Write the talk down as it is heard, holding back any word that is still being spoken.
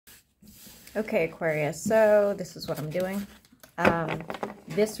Okay, Aquarius, so this is what I'm doing.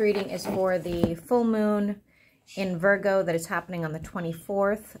 This reading is for the full moon in Virgo that is happening on the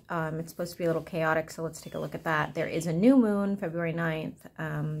 24th. It's supposed to be a little chaotic, so let's take a look at that. There is a new moon, February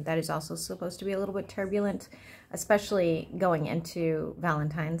 9th, that is also supposed to be a little bit turbulent, especially going into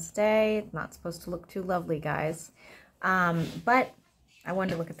Valentine's Day. It's not supposed to look too lovely, guys. But I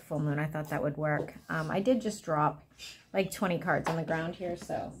wanted to look at the full moon. I thought that would work. I did just drop like 20 cards on the ground here,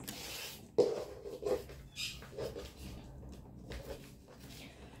 so...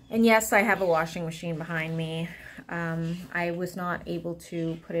 And yes, I have a washing machine behind me. I was not able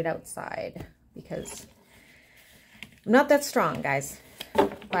to put it outside because I'm not that strong, guys.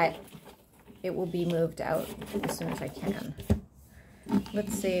 But it will be moved out as soon as I can.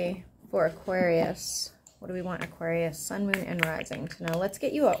 Let's see, for Aquarius, what do we want Aquarius, Sun, Moon, and Rising to know? Let's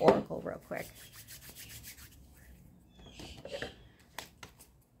get you an oracle real quick.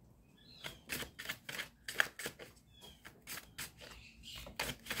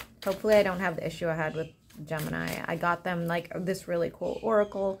 Hopefully I don't have the issue I had with Gemini. I got them like this really cool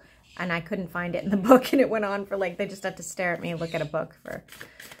oracle and I couldn't find it in the book, and it went on for like, they just had to stare at me and look at a book for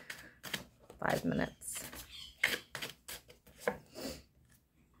 5 minutes.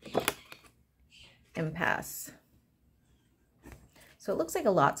 Impasse. So it looks like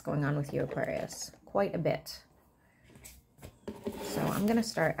a lot's going on with you, Aquarius. Quite a bit. So I'm going to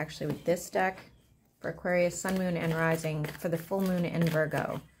start actually with this deck for Aquarius, Sun, Moon, and Rising for the full moon in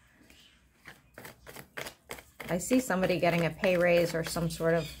Virgo. I see somebody getting a pay raise or some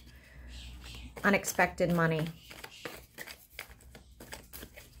sort of unexpected money.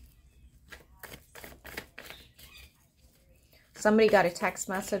 Somebody got a text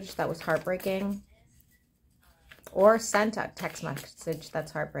message that was heartbreaking. Or sent a text message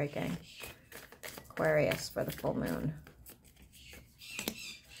that's heartbreaking. Aquarius for the full moon.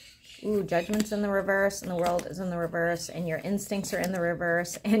 Ooh, Judgment's in the reverse, and the World is in the reverse, and your instincts are in the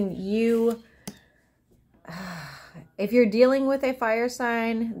reverse, and you... If you're dealing with a fire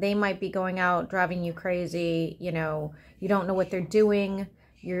sign, they might be going out, driving you crazy. You know, you don't know what they're doing.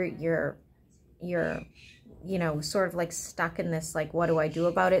 You're you know, sort of like stuck in this, like, what do I do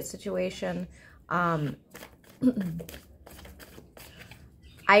about it situation. I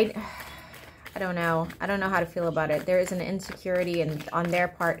don't know. I don't know how to feel about it. There is an insecurity on their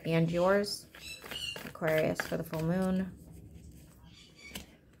part and yours. Aquarius for the full moon.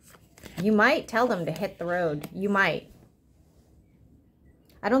 You might tell them to hit the road. You might.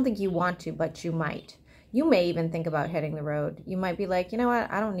 I don't think you want to, but you might. You may even think about hitting the road. You might be like, you know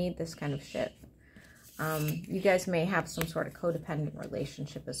what? I don't need this kind of shit. You guys may have some sort of codependent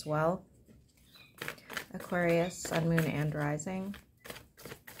relationship as well. Aquarius, Sun, Moon, and Rising.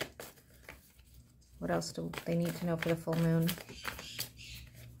 What else do they need to know for the full moon?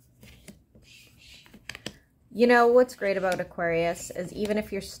 You know, what's great about Aquarius is even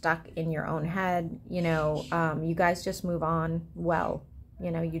if you're stuck in your own head, you know, you guys just move on well. You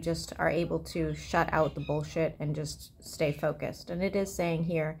know, you just are able to shut out the bullshit and just stay focused. And it is saying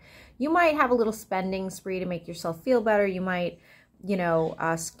here, you might have a little spending spree to make yourself feel better. You might, you know,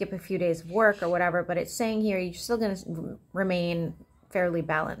 skip a few days of work or whatever. But it's saying here, you're still going to remain fairly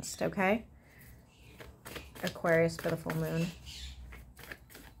balanced, okay? Aquarius for the full moon.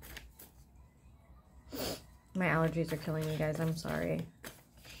 My allergies are killing me, guys. I'm sorry.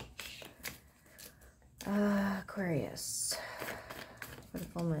 Aquarius for the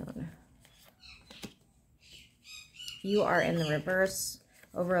full moon. You are in the reverse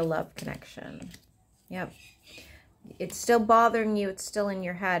over a love connection. Yep. It's still bothering you. It's still in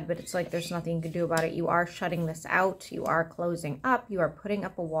your head, but it's like there's nothing you can do about it. You are shutting this out. You are closing up. You are putting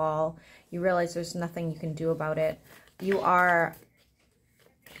up a wall. You realize there's nothing you can do about it. You are...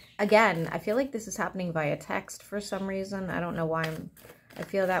 Again, I feel like this is happening via text for some reason. I don't know why I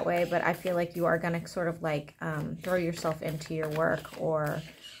feel that way, but I feel like you are going to sort of like throw yourself into your work or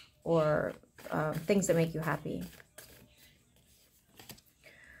things that make you happy.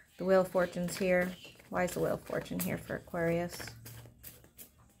 The Wheel of Fortune's here. Why is the Wheel of Fortune here for Aquarius?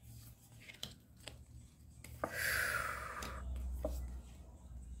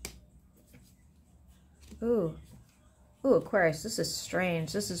 Ooh. Ooh, Aquarius, this is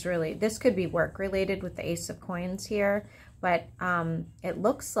strange. This is really, this could be work related with the Ace of Coins here, but it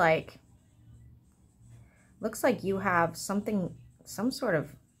looks like you have something, some sort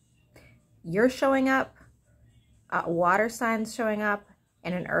of, you're showing up, water signs showing up,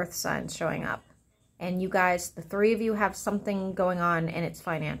 and an earth sign showing up. And you guys, the three of you have something going on, and it's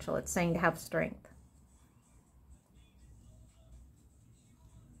financial. It's saying to have strength.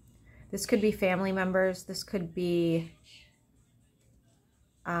 This could be family members. This could be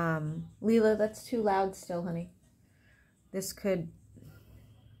Leela, that's too loud still, honey. This could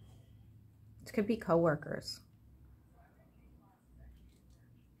be coworkers.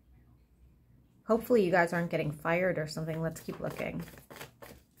 Hopefully you guys aren't getting fired or something. Let's keep looking.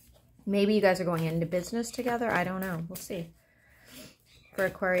 Maybe you guys are going into business together. I don't know. We'll see. For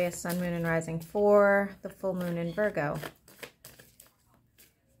Aquarius, Sun, Moon, and Rising, for the full moon in Virgo.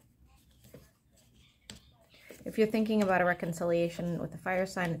 If you're thinking about a reconciliation with the fire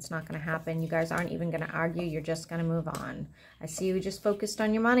sign, it's not going to happen. You guys aren't even going to argue. You're just going to move on. I see you just focused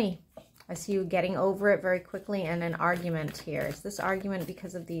on your money. I see you getting over it very quickly, and an argument here. Is this argument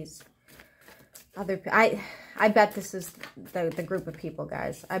because of these other... I bet this is the group of people,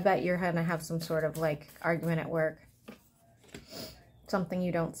 guys. I bet you're going to have some sort of, like, argument at work. Something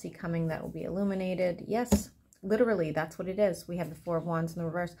you don't see coming that will be illuminated. Yes, literally, that's what it is. We have the Four of Wands in the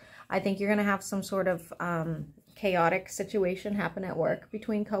reverse. I think you're going to have some sort of chaotic situation happen at work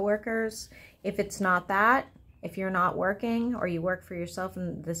between coworkers. If it's not that, if you're not working or you work for yourself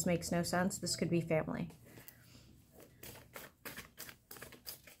and this makes no sense, this could be family.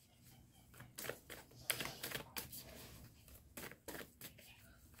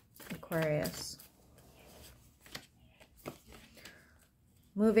 Aquarius.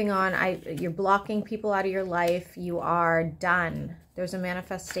 Moving on, you're blocking people out of your life. You are done. There's a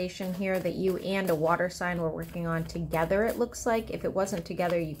manifestation here that you and a water sign were working on together, it looks like. If it wasn't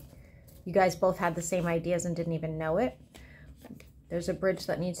together, you guys both had the same ideas and didn't even know it. There's a bridge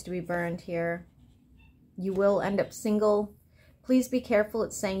that needs to be burned here. You will end up single. Please be careful.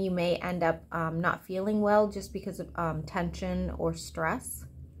 It's saying you may end up not feeling well just because of tension or stress,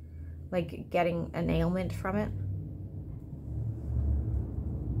 like getting an ailment from it.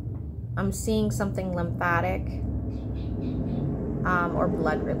 I'm seeing something lymphatic or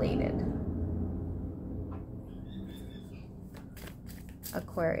blood related.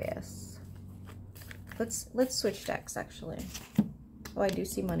 Aquarius. Let's switch decks actually. Oh, I do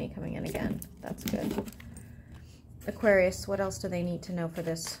see money coming in again. That's good. Aquarius, what else do they need to know for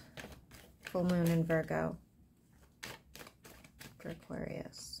this full moon in Virgo? For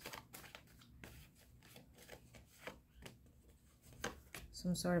Aquarius.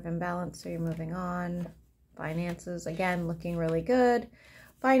 Some sort of imbalance, so you're moving on. Finances, again, looking really good.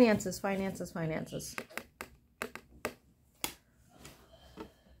 Finances, finances, finances.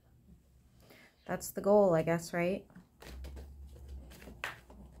 That's the goal, I guess, right?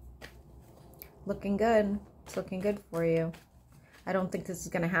 Looking good. It's looking good for you. I don't think this is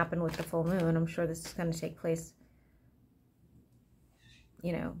going to happen with the full moon. I'm sure this is going to take place,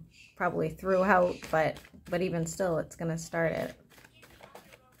 you know, probably throughout, but even still, it's going to start it.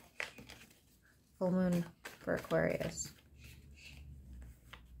 Full moon for Aquarius.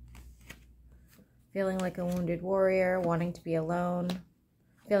 Feeling like a wounded warrior, wanting to be alone,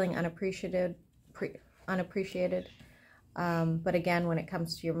 feeling unappreciated. But again, when it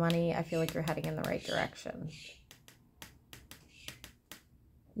comes to your money, I feel like you're heading in the right direction.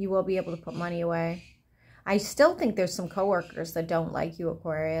 You will be able to put money away. I still think there's some coworkers that don't like you,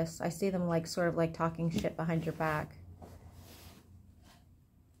 Aquarius. I see them like sort of like talking shit behind your back.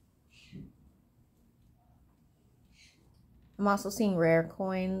 I'm also seeing rare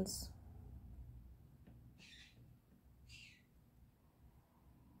coins.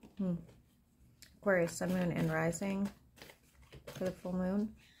 Aquarius, Sun, Moon, and Rising for the full moon.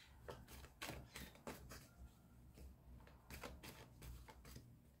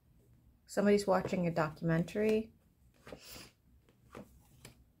 Somebody's watching a documentary.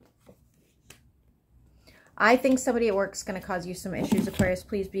 I think somebody at work is going to cause you some issues, Aquarius.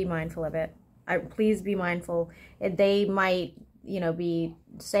 Please be mindful of it. Please be mindful. They might, you know, be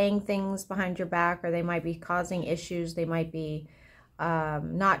saying things behind your back, or they might be causing issues. They might be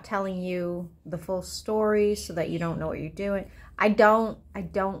not telling you the full story so that you don't know what you're doing. I don't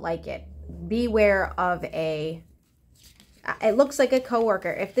like it. Beware of it looks like a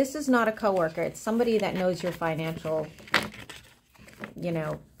coworker. If this is not a coworker, it's somebody that knows your financial, you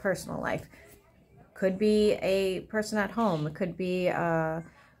know, personal life. Could be a person at home. It could be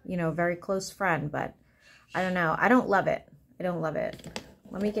you know, very close friend, but I don't know. I don't love it. I don't love it.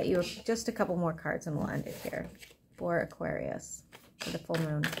 Let me get you just a couple more cards and we'll end it here for Aquarius for the full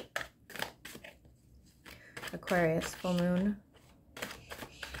moon. Aquarius, full moon.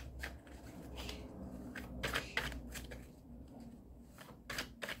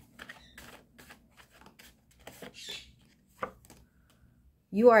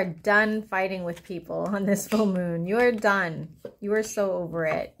 You are done fighting with people on this full moon. You are done. You are so over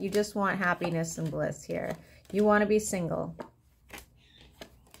it. You just want happiness and bliss here. You want to be single.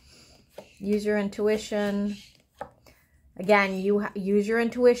 Use your intuition. Again, you use your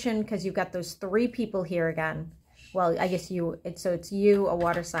intuition because you've got those 3 people here again. Well, I guess it's you, a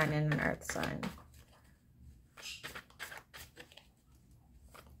water sign, and an earth sign.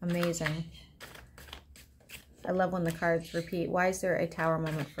 Amazing. I love when the cards repeat. Why is there a Tower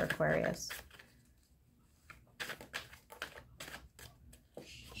moment for Aquarius?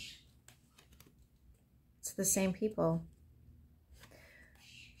 It's the same people.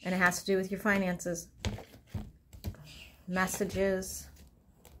 And it has to do with your finances. Messages.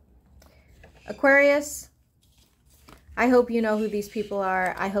 Aquarius, I hope you know who these people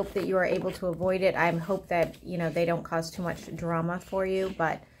are. I hope that you are able to avoid it. I hope that, you know, they don't cause too much drama for you.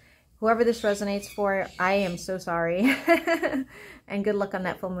 But whoever this resonates for, I am so sorry. And good luck on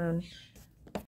that full moon.